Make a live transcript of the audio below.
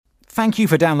Thank you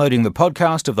for downloading the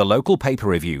podcast of the Local Paper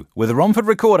Review with the Romford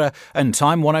Recorder and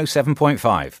Time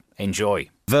 107.5. Enjoy.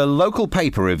 The Local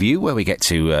Paper Review, where we get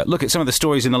to look at some of the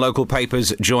stories in the local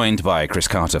papers, joined by Chris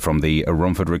Carter from the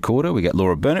Romford Recorder. We get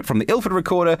Laura Burnett from the Ilford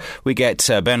Recorder. We get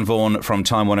Ben Vaughan from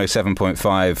Time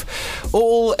 107.5.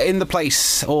 All in the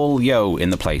place, in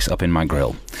the place, up in my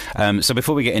grill. So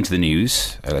before we get into the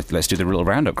news, let's do the little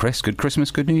roundup. Chris, good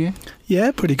Christmas, good New Year?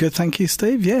 Yeah, pretty good, thank you,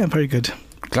 Steve. Yeah, very good.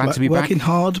 Glad to be back. Working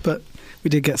hard, but we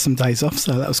did get some days off,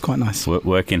 so that was quite nice.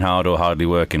 Working hard or hardly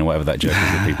working, or whatever that joke is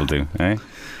that people do, eh?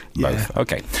 Yeah. Both.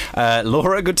 Okay.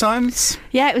 Laura, good times?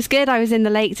 Yeah, it was good. I was in the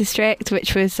Lake District,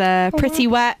 which was pretty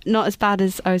wet, not as bad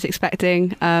as I was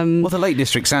expecting. Well, the Lake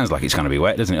District sounds like it's going to be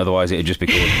wet, doesn't it? Otherwise, it would just be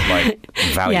called,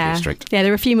 Valley District. Yeah,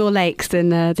 there were a few more lakes than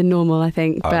normal, I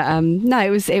think. Okay. But no,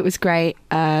 it was great.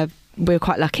 We were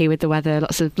quite lucky with the weather.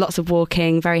 Lots of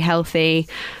walking, very healthy.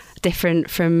 Different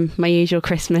from my usual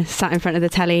Christmas, sat in front of the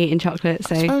telly eating chocolate.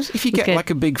 So I suppose if you get like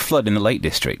a big flood in the Lake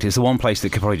District, it's the one place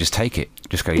that could probably just take it.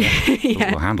 Just go,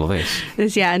 we'll handle this.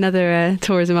 There's another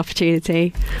tourism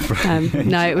opportunity.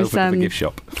 No, it was the gift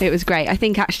shop. It was great. I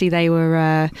think actually they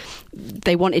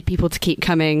wanted people to keep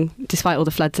coming despite all the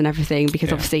floods and everything,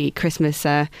 because obviously Christmas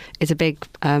is a big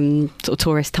sort of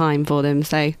tourist time for them.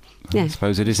 So. Yeah, I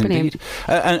suppose it is brilliant. Indeed.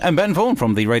 And Ben Vaughan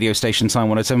from the radio station Time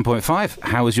 107.5.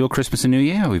 How was your Christmas and New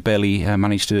Year? We've barely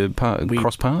managed to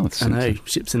cross paths. I know,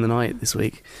 ships in the night this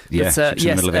week. Yeah, but,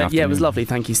 it was lovely.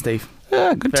 Thank you, Steve.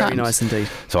 Good Very times. Nice indeed.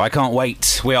 So I can't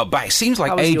wait. We are back. Seems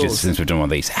like ages yours? since we've done one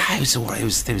of these. It was all right. It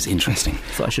was interesting.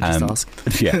 Thought I should just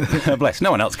ask. Yeah, bless.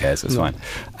 No one else cares. It's fine.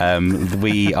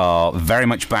 We are very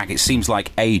much back. It seems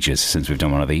like ages since we've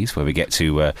done one of these, where we get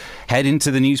to head into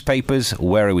the newspapers.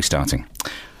 Where are we starting?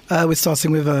 We're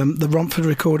starting with the Romford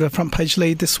Recorder front page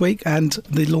lead this week, and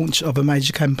the launch of a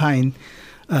major campaign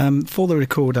for the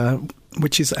Recorder,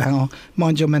 which is our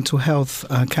Mind Your Mental Health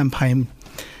campaign,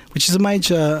 which is a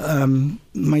major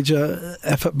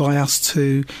effort by us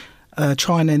to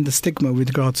try and end the stigma with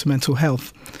regard to mental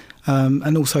health,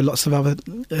 and also lots of other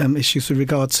issues with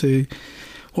regard to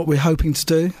what we're hoping to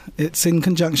do. It's in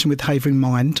conjunction with Havering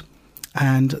Mind,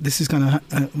 and this is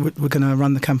we're going to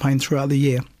run the campaign throughout the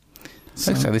year.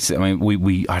 So this,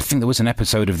 I think there was an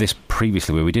episode of this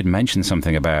previously where we did mention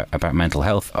something about mental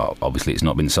health. Obviously, it's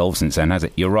not been solved since then, has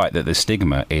it? You're right that the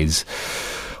stigma is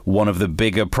one of the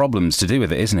bigger problems to do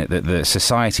with it, isn't it? That the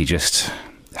society just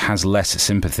has less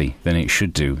sympathy than it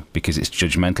should do because it's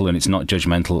judgmental, and it's not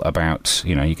judgmental about,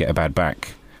 you get a bad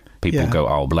back. People go,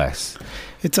 oh, bless.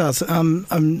 It does. One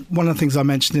of the things I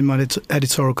mentioned in my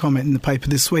editorial comment in the paper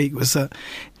this week was that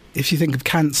if you think of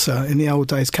cancer, in the old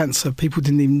days, people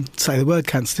didn't even say the word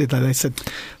cancer, did they? They said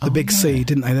the big C,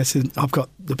 didn't they? They said, I've got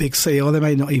the big C, or they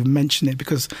may not even mention it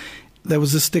because there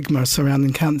was a stigma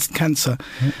surrounding cancer.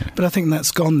 But I think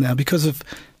that's gone now because of,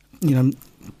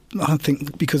 I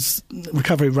think because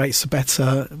recovery rates are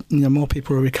better, more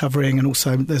people are recovering, and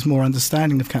also there's more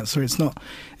understanding of cancer. It's not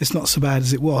so bad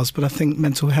as it was, but I think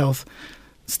mental health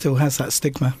still has that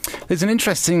stigma. There's an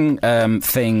interesting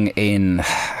thing in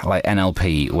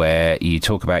NLP where you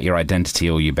talk about your identity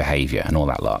or your behaviour and all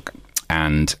that lot.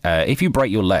 And if you break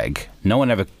your leg, no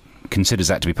one ever considers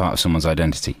that to be part of someone's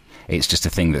identity. It's just a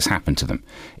thing that's happened to them.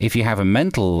 If you have a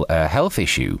mental health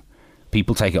issue,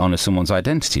 people take it on as someone's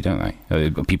identity, don't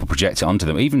they? People project it onto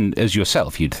them. Even as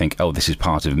yourself, you'd think, oh, this is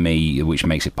part of me, which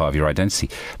makes it part of your identity.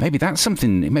 Maybe that's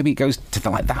something, maybe it goes to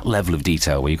that level of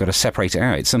detail where you've got to separate it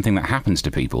out. It's something that happens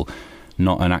to people,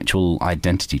 not an actual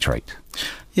identity trait.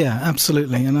 Yeah,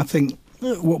 absolutely. And I think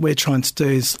what we're trying to do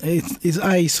is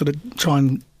A, sort of try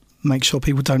and make sure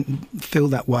people don't feel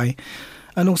that way.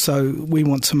 And also we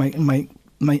want to make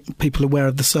people aware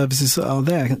of the services that are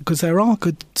there, because there are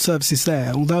good services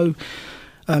there, although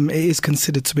it is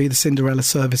considered to be the Cinderella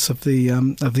service of the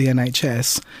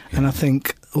NHS. Yeah. And I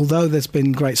think although there's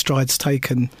been great strides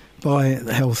taken by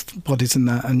the health bodies in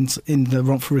that, and in the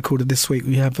Romford Recorder this week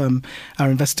we have our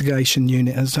investigation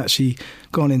unit has actually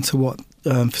gone into what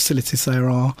facilities there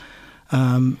are,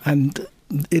 and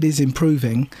it is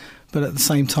improving, but at the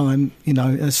same time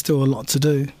there's still a lot to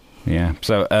do. Yeah.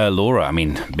 So, Laura,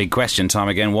 big question time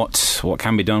again. What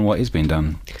can be done? What is being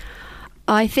done?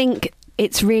 I think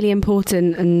it's really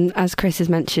important, and as Chris has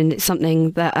mentioned, it's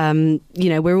something that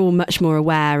we're all much more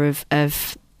aware of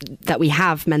that we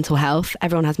have mental health.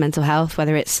 Everyone has mental health,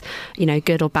 whether it's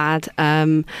good or bad,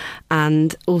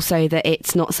 and also that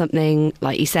it's not something,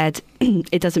 like you said,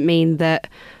 it doesn't mean that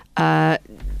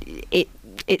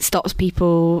it stops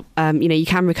people. You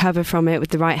can recover from it with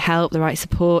the right help, the right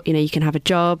support. You can have a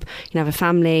job, you can have a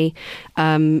family,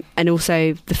 and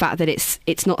also the fact that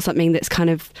it's not something that's kind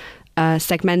of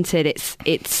segmented,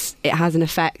 it has an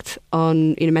effect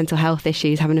on, you know, mental health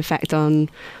issues have an effect on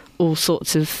all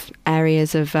sorts of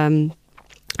areas of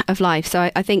life.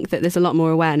 So I think that there's a lot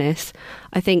more awareness.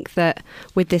 I think that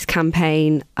with this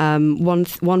campaign,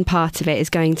 one part of it is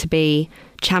going to be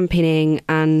championing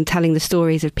and telling the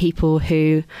stories of people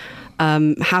who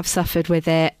have suffered with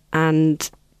it and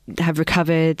have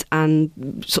recovered, and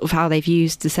sort of how they've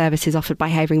used the services offered by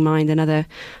Havering Mind and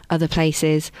other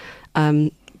places.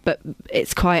 But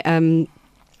it's quite...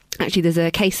 Actually, there's a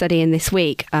case study in this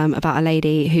week about a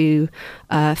lady who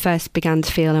first began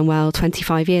to feel unwell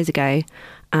 25 years ago.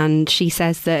 And she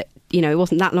says that, you know, it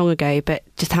wasn't that long ago, but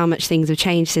just how much things have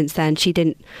changed since then. She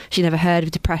never heard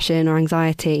of depression or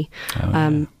anxiety.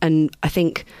 And I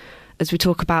think, as we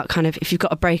talk about kind of, if you've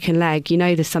got a broken leg, you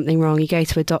know there's something wrong, you go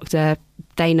to a doctor,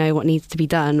 they know what needs to be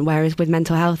done. Whereas with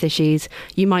mental health issues,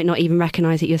 you might not even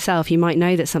recognise it yourself. You might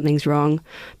know that something's wrong,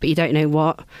 but you don't know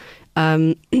what.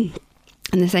 And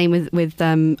the same with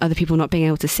other people not being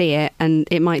able to see it. And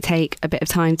it might take a bit of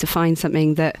time to find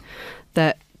something that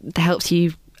helps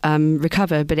you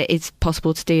recover, but it is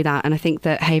possible to do that. And I think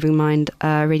that Havering Mind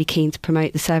are really keen to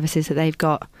promote the services that they've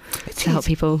got to help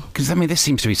people. Because, I mean, this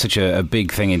seems to be such a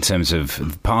big thing in terms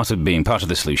of part of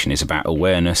the solution is about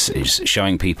awareness, is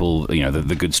showing people, you know,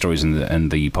 the good stories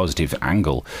and the positive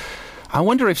angle. I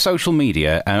wonder if social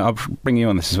media, I'll bring you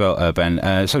on this as well,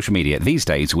 Ben, social media, these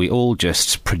days we all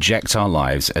just project our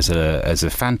lives as a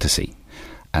fantasy.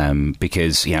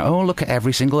 Because, you know, oh, look at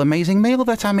every single amazing meal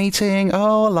that I'm eating.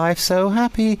 Oh, life's so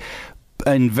happy.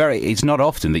 And it's not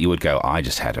often that you would go, I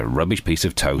just had a rubbish piece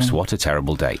of toast. What a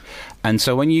terrible day. And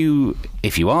so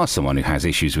if you are someone who has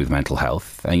issues with mental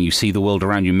health and you see the world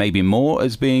around you maybe more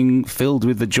as being filled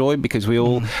with the joy, because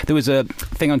there was a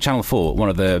thing on Channel 4, one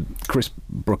of the Chris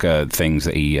Brooker things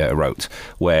that he wrote,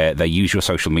 where they use your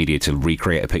social media to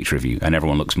recreate a picture of you and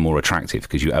everyone looks more attractive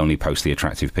because you only post the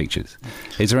attractive pictures.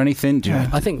 Is there anything?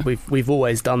 I think we've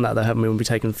always done that, though, haven't we? When we've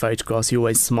taken photographs, you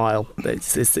always smile.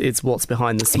 It's what's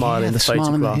behind the smile in the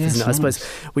photograph, isn't it? I suppose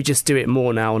we just do it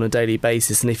more now on a daily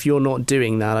basis. And if you're not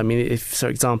doing that, I mean, if, for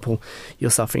example, you're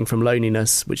suffering from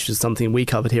loneliness, which is something we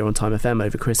covered here on Time FM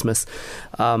over Christmas,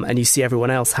 and you see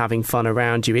everyone else having fun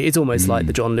around you, it's almost like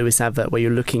the John Lewis advert where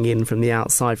you're looking in from the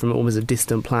outside, from almost a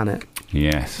distant planet.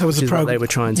 Yes. There was a program they were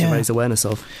trying to raise awareness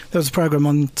of. There was a programme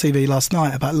on TV last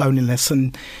night about loneliness,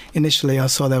 and initially I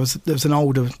saw there was an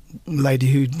older lady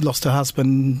who lost her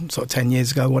husband sort of 10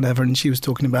 years ago, whatever, and she was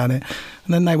talking about it.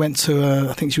 And then they went to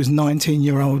I think she was a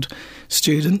 19-year-old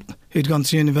student who'd gone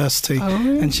to university,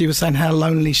 and she was saying how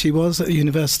lonely she was at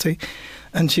university.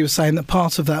 And she was saying that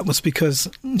part of that was because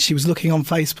she was looking on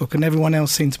Facebook and everyone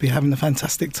else seemed to be having a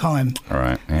fantastic time. All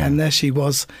right, yeah. And there she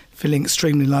was, feeling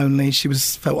extremely lonely. She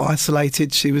felt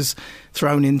isolated. She was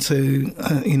thrown into,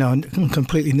 a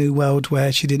completely new world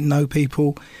where she didn't know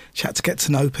people. She had to get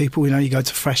to know people. You know, you go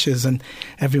to freshers and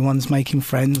everyone's making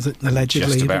friends,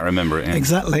 allegedly. Just about remember it, yeah.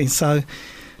 Exactly. So...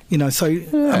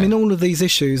 I mean, all of these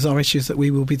issues are issues that we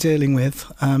will be dealing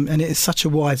with, and it is such a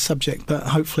wide subject. But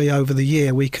hopefully, over the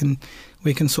year, we can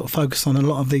sort of focus on a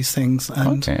lot of these things.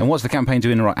 And what's the campaign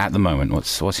doing right at the moment?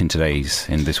 What's in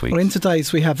this week? Well, in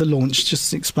today's we have the launch,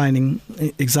 just explaining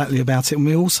exactly about it, and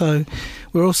we're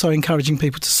also encouraging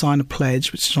people to sign a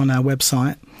pledge, which is on our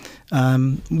website,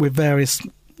 with various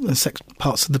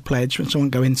parts of the pledge, which I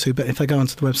won't go into. But if they go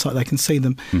onto the website, they can see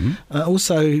them. Mm-hmm.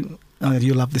 Also. Oh,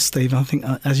 you'll love this, Steve. I think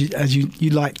as you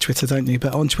like Twitter, don't you?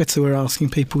 But on Twitter, we're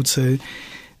asking people to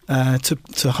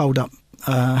hold up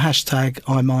hashtag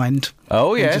iMind.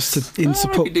 Oh yes, just in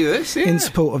support. We can do this, yeah. In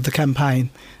support of the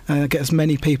campaign. Get as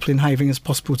many people in Havering as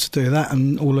possible to do that,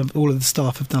 and all of the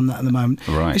staff have done that at the moment.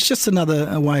 Right. It's just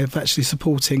another way of actually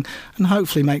supporting and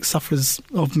hopefully make sufferers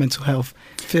of mental health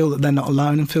feel that they're not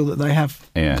alone and feel that they have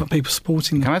got people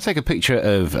supporting them. Can I take a picture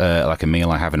of like a meal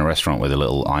I have in a restaurant with a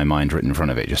little iMind written in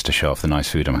front of it just to show off the nice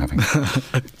food I'm having?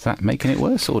 Is that making it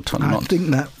worse or not? I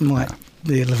think that might...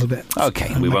 be a little bit.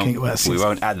 Okay, we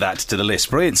won't add that to the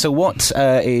list. Brilliant. So what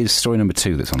is story number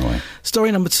 2 that's on the way?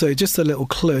 Story number 2, just a little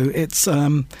clue. It's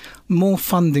more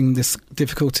funding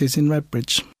difficulties in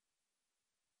Redbridge.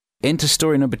 Into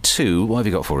story number 2, what have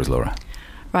you got for us, Laura?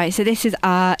 Right, so this is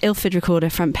our Ilford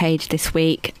Recorder front page this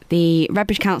week. The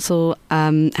Redbridge Council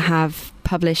have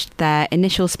published their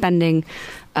initial spending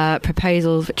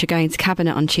proposals, which are going to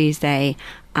Cabinet on Tuesday,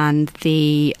 and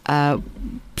the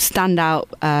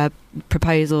standout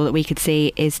proposal that we could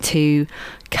see is to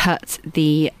cut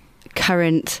the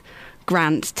current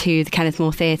grant to the Kenneth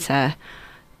More Theatre.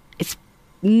 It's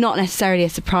not necessarily a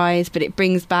surprise, but it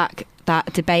brings back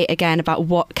that debate again about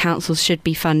what councils should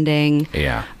be funding.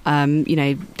 Yeah.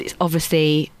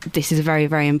 Obviously this is a very,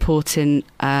 very important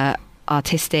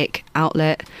artistic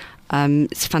outlet.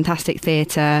 It's fantastic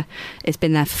theatre. It's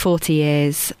been there for 40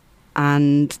 years,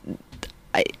 and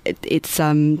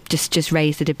it's just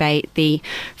raised the debate. The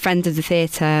Friends of the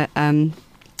Theatre,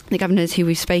 the governors who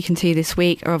we've spoken to this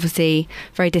week, are obviously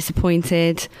very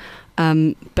disappointed,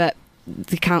 but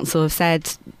the council have said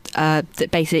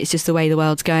that basically it's just the way the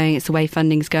world's going, it's the way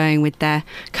funding's going with their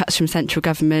cuts from central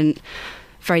government.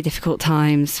 Very difficult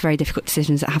times, very difficult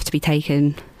decisions that have to be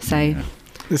taken. So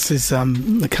this is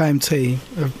the KMT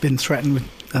have been threatened with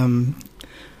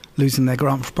losing their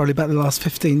grant for probably about the last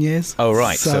 15 years. Oh,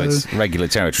 right. So it's regular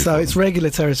territory. So it's regular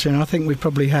territory, and I think we've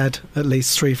probably had at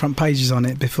least 3 front pages on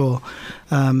it before.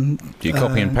 Do you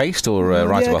copy and paste or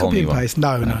write a whole new one? Paste.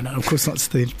 No, of course not,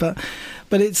 Steve. But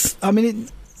it's, I mean,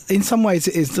 in some ways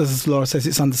it is, as Laura says,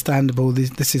 it's understandable.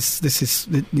 This is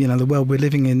the world we're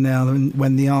living in now,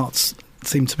 when the arts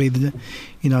seem to be the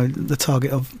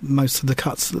target of most of the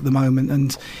cuts at the moment,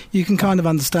 and you can kind of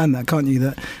understand that, can't you?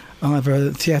 That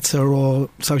either theatre or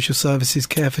social services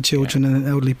care for children and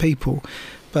elderly people,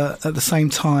 but at the same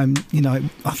time,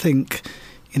 I think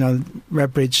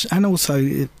Redbridge and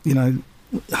also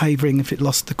Havering, if it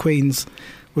lost the Queen's,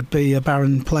 would be a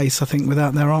barren place, I think,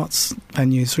 without their arts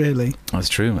venues, really. That's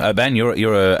true. Ben,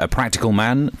 you're a practical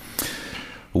man.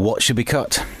 What should be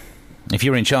cut if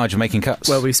you're in charge of making cuts?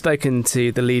 Well, we've spoken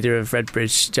to the leader of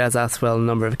Redbridge, Jazz Athwell, on a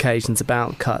number of occasions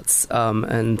about cuts,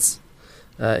 and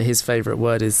his favourite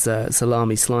word is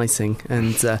salami slicing,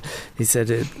 and he said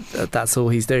that's all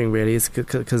he's doing really, is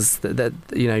because they're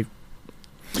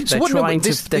trying to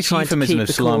keep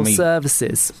the core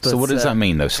services. So what does that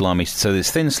mean, though, salami? So there's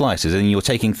thin slices, and you're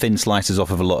taking thin slices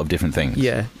off of a lot of different things.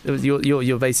 Yeah,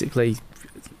 you're basically,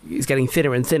 it's getting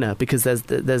thinner and thinner because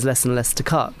there's less and less to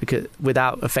cut, because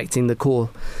without affecting the core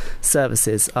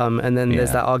services. And then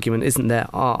there's that argument, isn't there?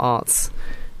 Are arts,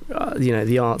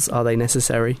 the arts, are they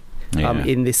necessary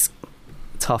in this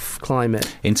tough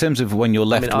climate? In terms of when you're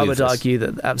left, I would argue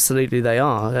that absolutely they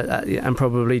are, and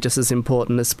probably just as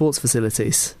important as sports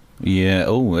facilities. Yeah,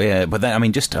 but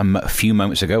then, just a few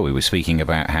moments ago we were speaking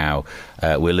about how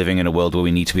we're living in a world where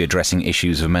we need to be addressing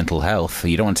issues of mental health.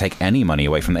 You don't want to take any money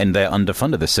away from them, and they're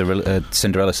underfunded, the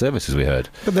Cinderella service, as we heard.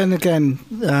 But then again,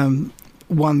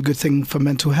 one good thing for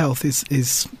mental health is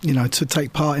to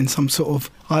take part in some sort of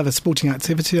either sporting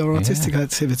activity or artistic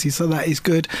activity. So that is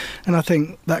good, and I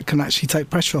think that can actually take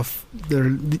pressure off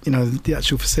the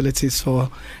actual facilities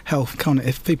for health, can't it?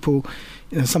 If people,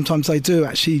 sometimes they do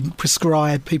actually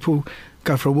prescribe people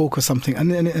go for a walk or something,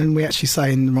 and we actually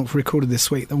say in Rockford Recorded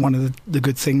this week that one of the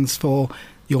good things for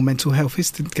your mental health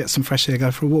is to get some fresh air,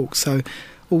 go for a walk. So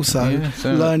also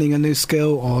learning a new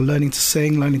skill or learning to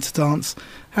sing, learning to dance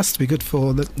has to be good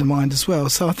for the mind as well.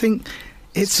 So I think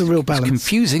it's a real balance. It's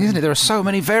confusing, isn't it? There are so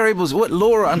many variables. What,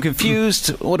 Laura? I'm confused.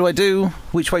 What do I do?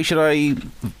 Which way should I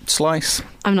slice?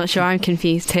 I'm not sure. I'm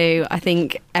confused too. I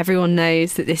think everyone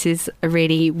knows that this is a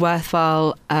really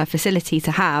worthwhile facility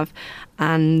to have,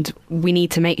 and we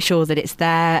need to make sure that it's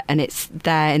there, and it's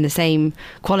there in the same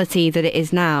quality that it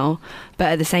is now. But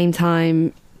at the same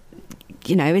time,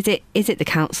 is it the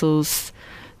council's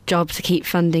job to keep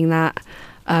funding that?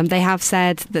 They have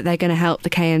said that they're going to help the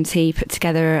KMT put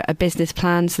together a business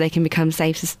plan so they can become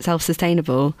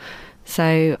self-sustainable.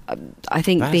 So I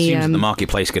think the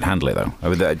marketplace could handle it,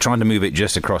 though. They're trying to move it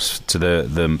just across to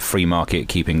the free market,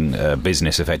 keeping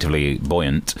business effectively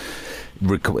buoyant,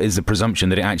 is the presumption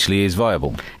that it actually is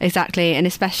viable. Exactly, and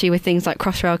especially with things like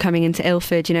Crossrail coming into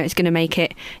Ilford, it's going to make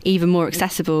it even more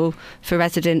accessible for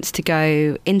residents to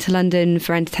go into London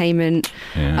for entertainment.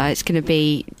 It's going to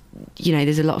be,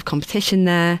 there's a lot of competition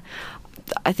there.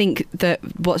 I think that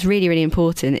what's really, really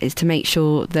important is to make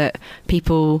sure that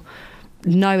people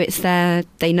know it's there,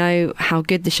 they know how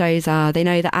good the shows are, they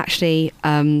know that actually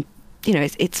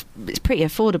it's pretty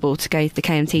affordable to go to the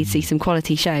KMT to see some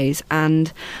quality shows,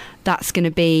 and that's going to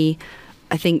be,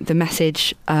 I think, the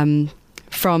message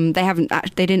from they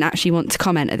didn't actually want to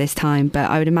comment at this time, but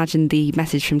I would imagine the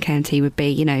message from KMT would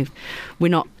be,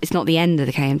 it's not the end of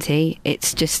the KMT,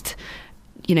 it's just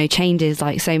changes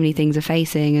like so many things are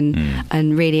facing,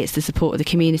 and really it's the support of the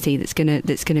community that's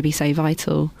gonna be so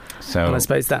vital. So, and I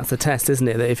suppose that's the test, isn't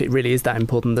it? That if it really is that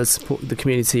important, the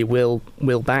community will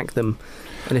back them,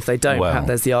 and if they don't, perhaps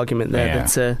there's the argument there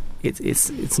that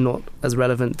it's not as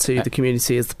relevant to the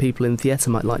community as the people in theatre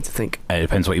might like to think. It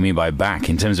depends what you mean by back,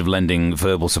 in terms of lending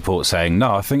verbal support, saying,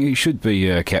 no, I think it should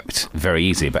be kept very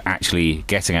easy, but actually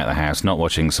getting out of the house, not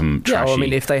watching some trashy well, I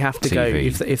mean, if they have to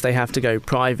TV. go, if they have to go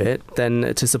private,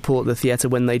 then to support the theatre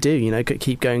when they do,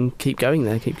 keep going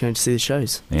there, keep going to see the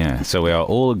shows. Yeah, so we are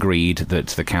all agreed that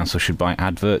the council should buy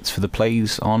adverts for the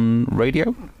plays on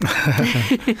radio?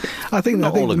 I think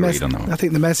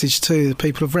the message to the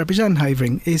people of Redbridge and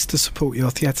Havering is to support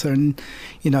your theatre, and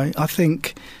I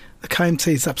think the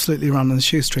KMT is absolutely run on the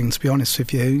shoestring, to be honest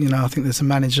with you. I think there's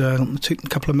a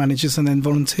couple of managers and then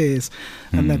volunteers,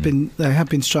 and they have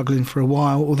been struggling for a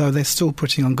while, although they're still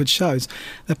putting on good shows.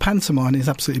 The pantomime is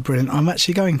absolutely brilliant. I'm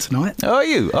actually going tonight. Oh, are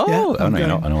you? Oh, yeah, no, you're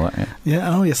not. I know that.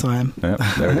 Yeah. Oh, yes, I am. Yeah,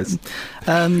 there it is.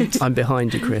 I'm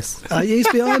behind you, Chris. He's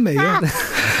behind me, yeah.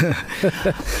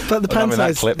 But the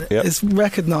pantomime is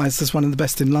recognised as one of the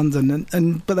best in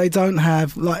London, but they don't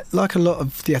have, like a lot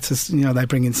of theatres, they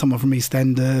bring in someone from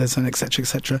EastEnders and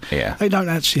etc. Yeah. They don't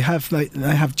actually have.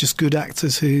 They have just good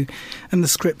actors and the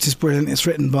script is brilliant. It's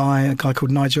written by a guy called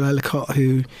Nigel Ellicott,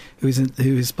 who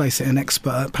is basically an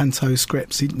expert at panto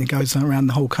scripts. He goes around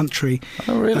the whole country.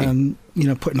 Oh, really?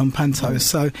 Putting on pantos.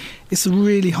 So it's a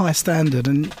really high standard,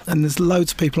 and there's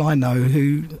loads of people I know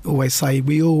who always say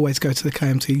we always go to the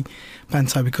KMT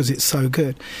panto because it's so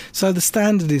good. So the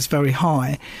standard is very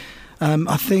high.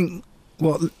 I think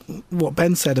what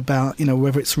Ben said about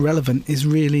whether it's relevant is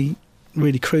really,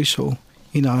 really crucial.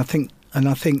 I think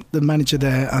the manager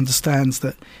there understands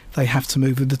that they have to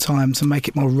move with the times and make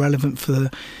it more relevant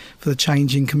for the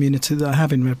changing community that I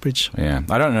have in Redbridge. Yeah,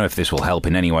 I don't know if this will help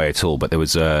in any way at all, but there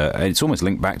was it's almost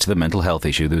linked back to the mental health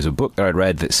issue. There was a book that I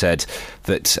read that said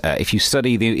that if you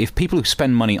study if people who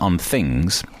spend money on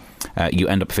things, you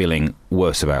end up feeling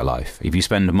worse about life. If you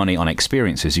spend money on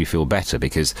experiences, you feel better,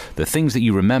 because the things that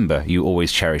you remember, you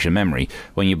always cherish a memory.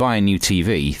 When you buy a new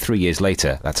TV, 3 years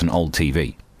later, that's an old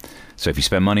TV. So if you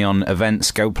spend money on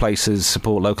events, go places,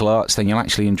 support local arts, then you'll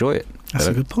actually enjoy it. That's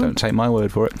a good point. Don't take my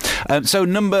word for it. So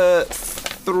story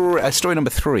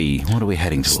number 3, what are we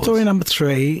heading towards? Story number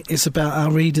 3 is about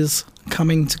our readers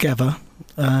coming together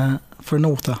for an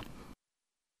author.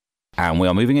 And we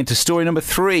are moving into story number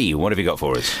 3. What have you got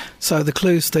for us? So the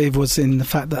clue, Steve, was in the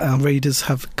fact that our readers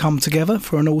have come together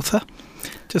for an author.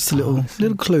 Just a little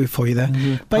clue for you there.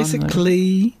 Mm-hmm.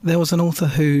 Basically, there was an author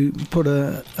who put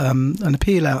an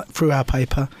appeal out through our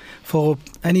paper for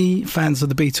any fans of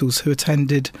the Beatles who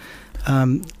attended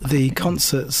the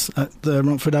concerts at the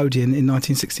Romford Odeon in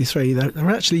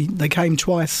 1963. They came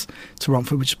twice to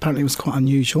Romford, which apparently was quite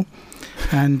unusual.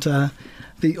 And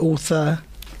the author,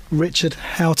 Richard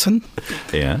Houghton,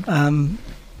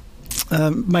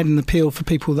 made an appeal for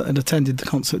people that had attended the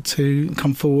concert to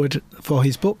come forward for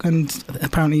his book, and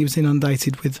apparently he was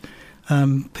inundated with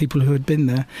people who had been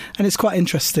there. And it's quite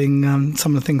interesting,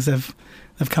 some of the things they've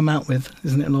come out with,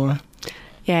 isn't it, Laura?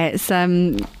 Yeah, it's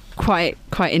quite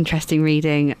interesting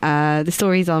reading. The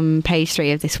story's on page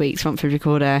 3 of this week's Romford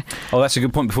Recorder. Oh, that's a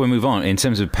good point before we move on. In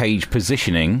terms of page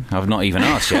positioning, I've not even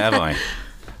asked yet, have I?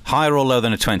 Higher or lower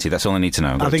than a 20? That's all I need to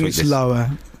know. I think it's lower,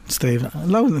 Steve.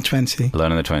 Lower than 20. Lower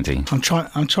than a 20. I'm trying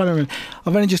to remember.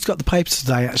 I've only just got the paper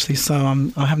today, actually, so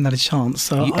I haven't had a chance.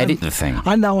 So you edit the thing.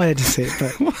 I know I edit it,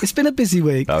 but it's been a busy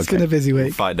week. Okay. It's been a busy week.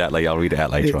 We'll find out later. I'll read it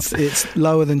out later on. It's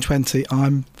lower than 20.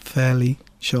 I'm fairly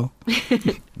sure.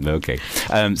 Okay.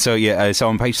 So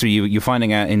on page 3, you're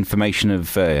finding out information of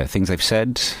things they've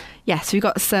said. Yes, we've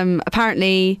got some.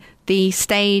 Apparently, the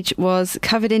stage was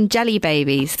covered in jelly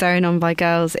babies thrown on by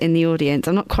girls in the audience.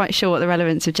 I'm not quite sure what the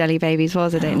relevance of jelly babies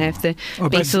was. I don't know if the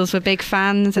Beatles were big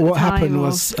fans at the time. What happened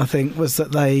was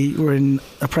that they were in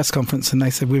a press conference and they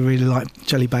said, we really like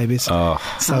jelly babies. Oh.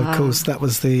 So, of course, that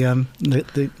was the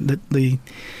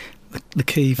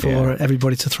key for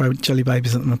everybody to throw jelly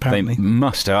babies at them, apparently. They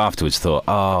must have afterwards thought,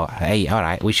 oh, hey, all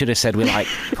right, we should have said we like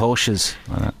Porsches.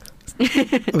 Like that.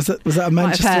 Was that a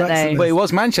Manchester accent? Well, it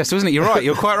was Manchester, wasn't it? You're right.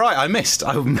 You're quite right. I missed.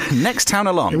 Next town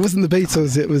along. It wasn't the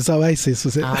Beatles. It was Oasis,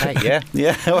 was it?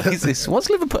 Yeah. Oasis. What's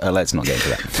Liverpool? Let's not get into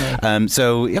that.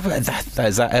 So,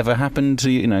 has that ever happened to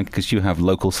you? Because you have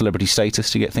local celebrity status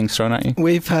to get things thrown at you.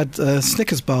 We've had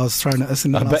Snickers bars thrown at us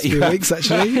in the last few weeks,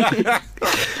 actually.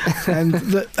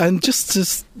 and just to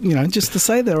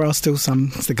say, there are still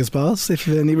some Snickers bars. If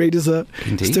any readers are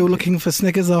still looking for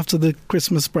Snickers after the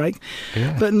Christmas break,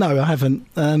 but no, I haven't.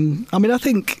 I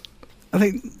think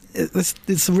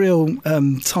it's a real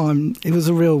time. It was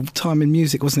a real time in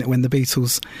music, wasn't it? When the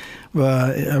Beatles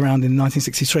were around in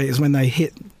 1963, it was when they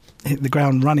hit the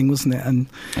ground running, wasn't it? And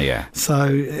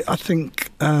so I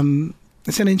think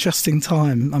It's an interesting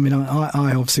time. I mean,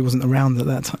 I obviously wasn't around at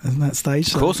that stage.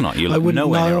 So of course not. You I wouldn't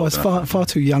know. I was older. far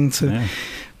too young to. Yeah.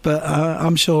 But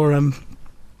I'm sure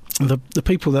the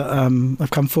people that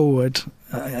have come forward,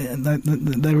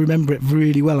 they remember it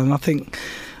really well. And I think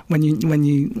when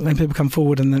people come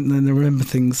forward and then they remember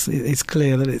things, it's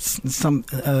clear that it's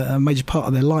a major part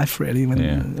of their life, really.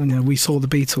 When we saw the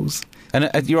Beatles. And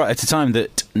you're right, at a time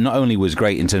that not only was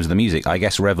great in terms of the music, I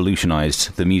guess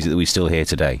revolutionised the music that we still hear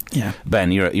today. Yeah.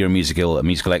 Ben, you're a musical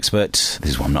expert. This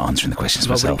is why I'm not answering the questions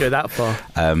myself. I wouldn't go that far.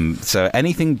 So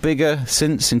anything bigger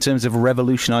since, in terms of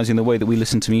revolutionising the way that we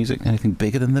listen to music? Anything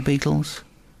bigger than the Beatles?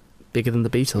 Bigger than the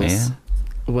Beatles?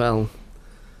 Yeah. Well,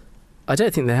 I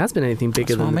don't think there has been anything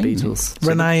bigger than the Beatles.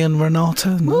 Renee and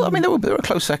Renata? No. Well, I mean, they were a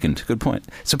close second. Good point.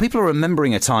 So people are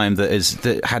remembering a time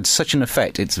that had such an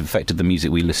effect, it's affected the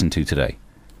music we listen to today.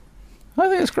 I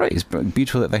think it's great. It's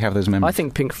beautiful that they have those memories. I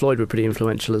think Pink Floyd were pretty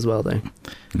influential as well, though.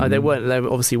 They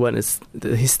obviously weren't as...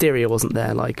 The hysteria wasn't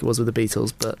there like it was with the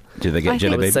Beatles, but... Did they get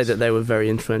Jelly Babies? I would say that they were very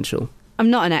influential. I'm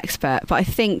not an expert, but I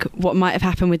think what might have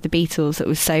happened with the Beatles that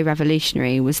was so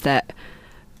revolutionary was that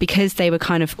because they were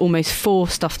kind of almost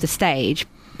forced off the stage,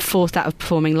 forced out of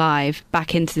performing live,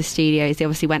 back into the studios, they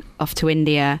obviously went off to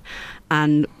India,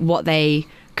 and what they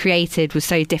created was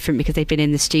so different because they'd been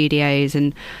in the studios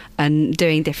and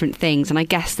doing different things. And I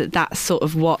guess that's sort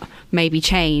of what maybe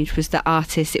changed, was that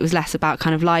artists, it was less about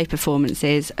kind of live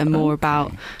performances and more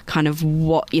about kind of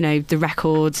what, the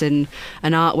records and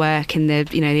artwork and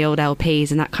the old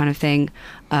LPs and that kind of thing.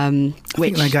 I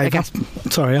think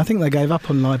they gave up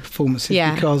on live performances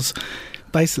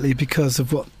because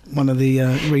of what one of the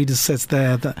readers says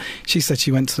there, that she said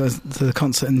she went to the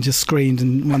concert and just screamed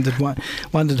and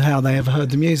wondered how they ever heard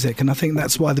the music. And I think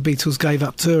that's why the Beatles gave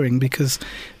up touring, because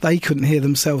they couldn't hear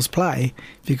themselves play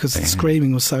because the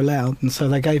screaming was so loud, and so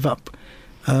they gave up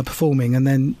performing and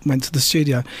then went to the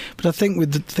studio. But I think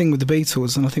with the thing with the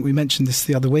Beatles, and I think we mentioned this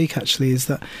the other week actually, is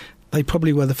that they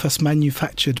probably were the first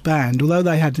manufactured band, although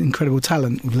they had incredible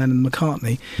talent with Lennon and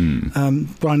McCartney.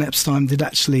 Brian Epstein did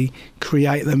actually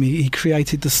create them. He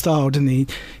created the style, didn't he?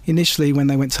 Initially, when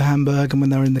they went to Hamburg and when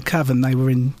they were in the Cavern, they were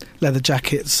in leather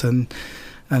jackets and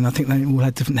I think they all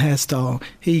had different hairstyle.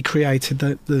 He created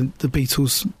the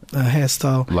Beatles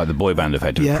hairstyle. Like the boy band have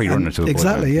had to pre-run to a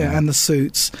exactly, boy band. And the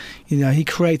suits. He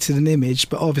created an image,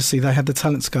 but obviously they had the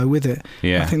talent to go with it.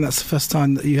 Yeah. I think that's the first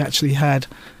time that you actually had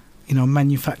a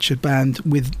manufactured band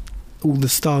with all the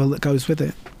style that goes with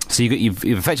it. So you've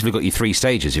effectively got your three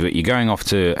stages. You're going off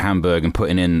to Hamburg and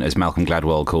putting in, as Malcolm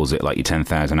Gladwell calls it, like your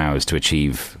 10,000 hours to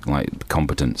achieve like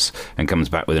competence, and comes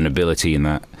back with an ability in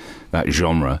that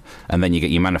genre. And then you get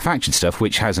your manufactured stuff,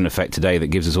 which has an effect today that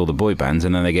gives us all the boy bands,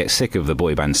 and then they get sick of the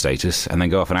boy band status and then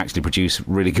go off and actually produce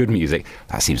really good music.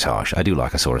 That seems harsh. I do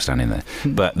like I Saw Her Standing There.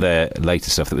 But the later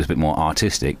stuff that was a bit more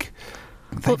artistic,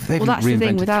 they've that's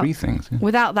reinvented the thing. three things. Yeah.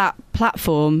 Without that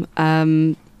platform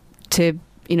to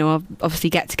obviously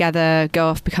get together, go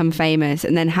off, become famous,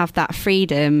 and then have that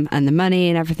freedom and the money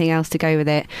and everything else to go with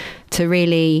it, to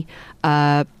really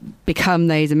become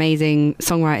those amazing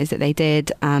songwriters that they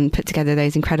did and put together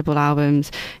those incredible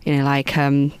albums, like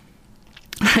the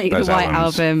White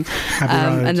Album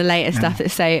and the later stuff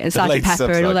that's and Sgt.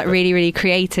 Pepper and all that really, really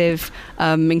creative,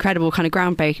 incredible kind of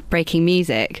groundbreaking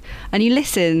music. And you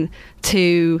listen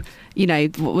to,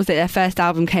 what was it, their first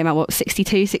album came out,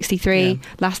 62, 63,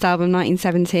 last album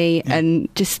 1970, and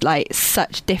just like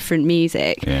such different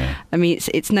music. I mean,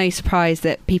 it's no surprise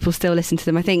that people still listen to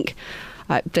them. I think,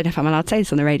 I don't know if I'm allowed to say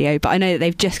this on the radio, but I know that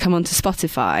they've just come onto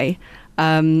Spotify,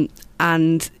 and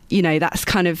that's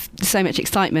kind of so much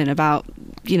excitement about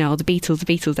the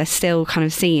Beatles. They're still kind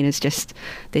of seen as just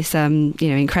this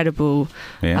incredible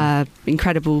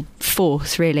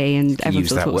force, really, and everyone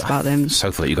still talks about them.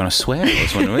 So thought you were going to swear. I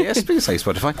was wondering, yes, please say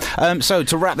Spotify. So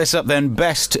to wrap this up then,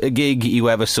 best gig you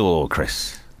ever saw,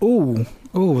 Chris?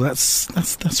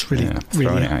 That's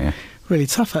really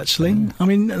tough, actually. I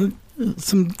mean,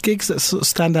 some gigs that sort of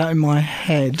stand out in my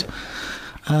head.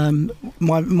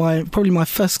 My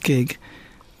first gig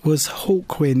was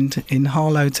Hawkwind in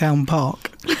Harlow Town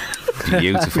Park.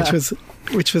 Beautiful.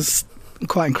 which was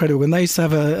quite incredible. And they used to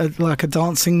have a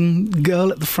dancing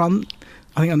girl at the front.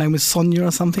 I think her name was Sonia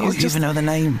or something. You even know the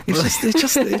name. Wrote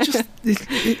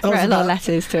a lot of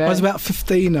letters to her. I was about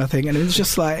 15, I think, and it was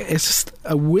just it's just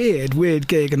a weird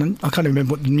gig, and I can't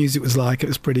remember what the music was like. It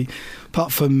was pretty,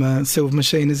 apart from Silver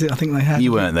Machine, is it? I think they had.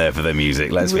 You weren't there for the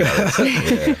music, let's be honest.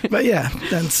 But yeah,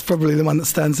 that's probably the one that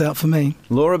stands out for me.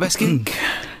 Laura, best gig?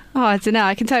 Oh, I don't know.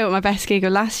 I can tell you what my best gig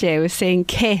of last year was seeing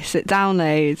Kiss at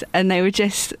Download, and they were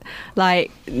just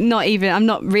like I'm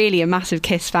not really a massive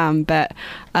Kiss fan, but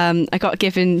I got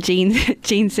given Gene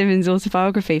Simmons'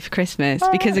 autobiography for Christmas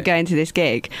because of going to this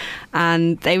gig,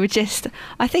 and they were just,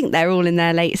 I think they're all in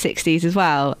their late 60s as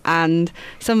well, and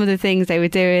some of the things they were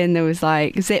doing, there was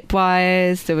like zip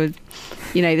wires, there were,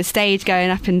 the stage going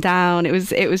up and down. It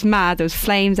was mad. There was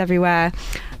flames everywhere.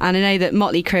 And I know that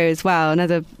Motley Crue as well,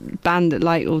 another band that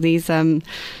like all these,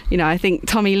 I think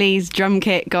Tommy Lee's drum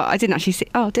kit I didn't actually see.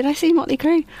 Oh, did I see Motley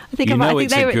Crue? I think they were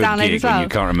at Download as well. You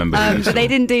can't remember. But they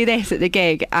didn't do this at the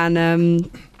gig, and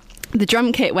the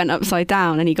drum kit went upside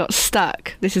down and he got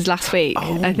stuck. This is last week,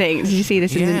 I think. Did you see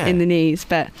this in the news?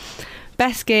 But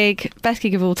best gig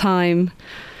of all time.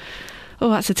 Oh,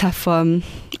 that's a tough one.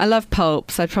 I love Pulp,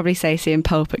 so I'd probably say seeing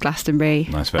Pulp at Glastonbury.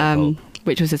 Nice, Pulp.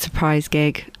 Which was a surprise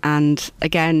gig, and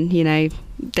again,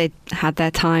 they had their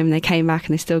time, they came back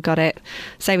and they still got it.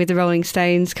 Same with the Rolling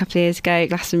Stones a couple of years ago at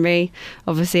Glastonbury,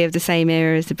 obviously of the same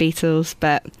era as the Beatles.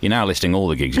 But you're now listing all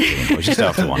the gigs you've been, or just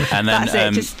after one, and then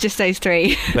that's it, just those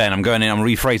three. Ben, I'm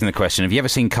rephrasing the question. Have you ever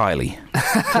seen Kylie?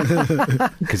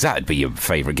 Because that'd be your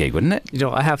favourite gig, wouldn't it?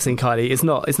 I have seen Kylie. It's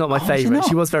not my favourite.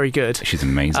 She was very good. She's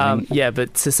amazing.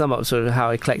 But to sum up sort of how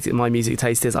eclectic my music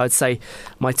taste is, I'd say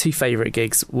my two favourite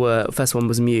gigs were, first one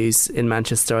was Muse in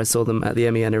Manchester. I saw them at the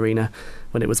MEN Arena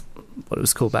when it was what it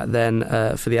was called back then,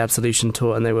 for the Absolution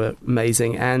tour, and they were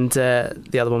amazing. And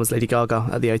the other one was Lady Gaga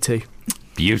at the O2.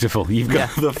 Beautiful. You've got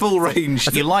the full range.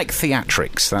 You like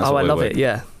theatrics. That's I love it,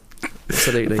 yeah.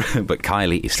 Absolutely. But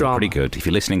Kylie is still pretty good. If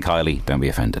you're listening, Kylie, don't be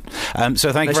offended.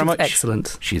 So thank you very much.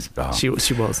 Excellent. She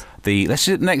was. Let's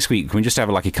do it next week. Can we just have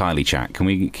a Kylie chat? Can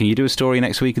you do a story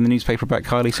next week in the newspaper about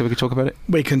Kylie so we can talk about it?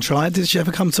 We can try. Did she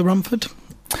ever come to Romford?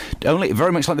 Only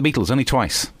very much like the Beatles, only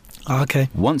twice. Oh, okay.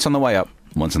 Once on the way up,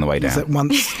 once on the way down. Was it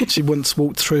once she once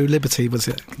walked through Liberty, was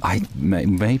it?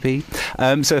 Maybe.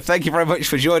 So thank you very much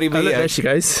for joining me. Oh, look, there she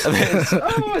goes.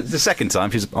 It's the second time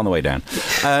she's on the way down.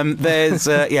 There's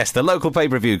the local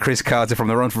paper review, Chris Carter from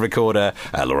the Romford Recorder,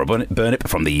 Laura Burnip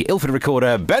from the Ilford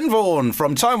Recorder, Ben Vaughan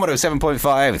from Time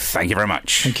 107.5. Thank you very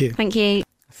much. Thank you. Thank you.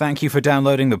 Thank you for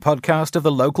downloading the podcast of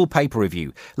the local paper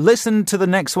review. Listen to the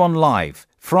next one live,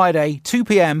 Friday, 2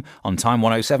 p.m. on Time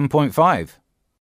 107.5.